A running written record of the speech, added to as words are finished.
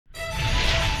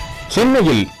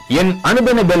சென்னையில் என்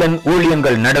அனுதின பலன்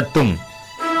ஊழியங்கள் நடத்தும்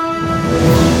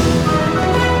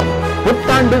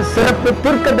புத்தாண்டு சிறப்பு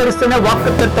தீர்க்க தரிசன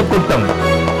வாக்குத்தத்த கூட்டம்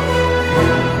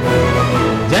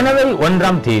ஜனவரி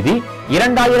 1ஆம் தேதி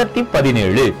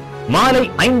 2017 மாலை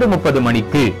 5:30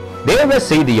 மணிக்கு தேவ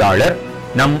செய்தியாளர்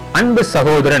நம் அன்பு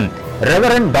சகோதரன்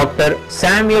ரெவரண்ட் டாக்டர்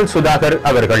சாமுவேல் சுதாகர்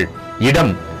அவர்கள்.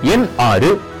 இடம் எண்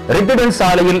 6 ரெசிடென்ஸ்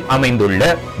சாலையில் அமைந்துள்ள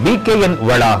BKN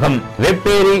வளாகம்,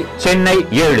 வெப்பேரி, சென்னை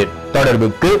 7.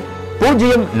 தொடர்புக்கு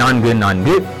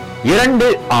 044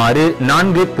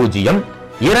 2640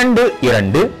 22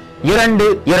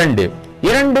 22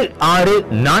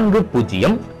 2640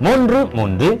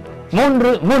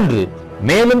 3333.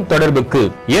 மேலும் தொடர்புக்கு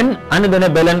என் அனுதின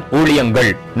பலன்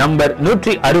ஊழியங்கள் number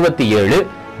 167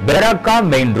 Beracah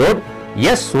main road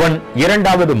S1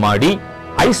 2வது மாடி,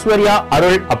 ஐஸ்வர்யா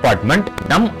அருள் அபார்ட்மெண்ட்,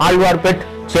 நம் ஆழ்வார்பேட்,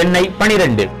 சென்னை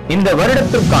 12. இந்த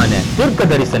வருடத்திற்கான தீர்க்க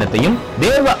தரிசனத்தையும்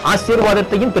தேவ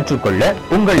ஆசீர்வாதத்தையும் பெற்றுக்கொள்ள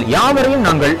உங்கள் யாவரையும்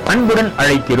நாங்கள் அன்புடன்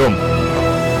அழைக்கிறோம்.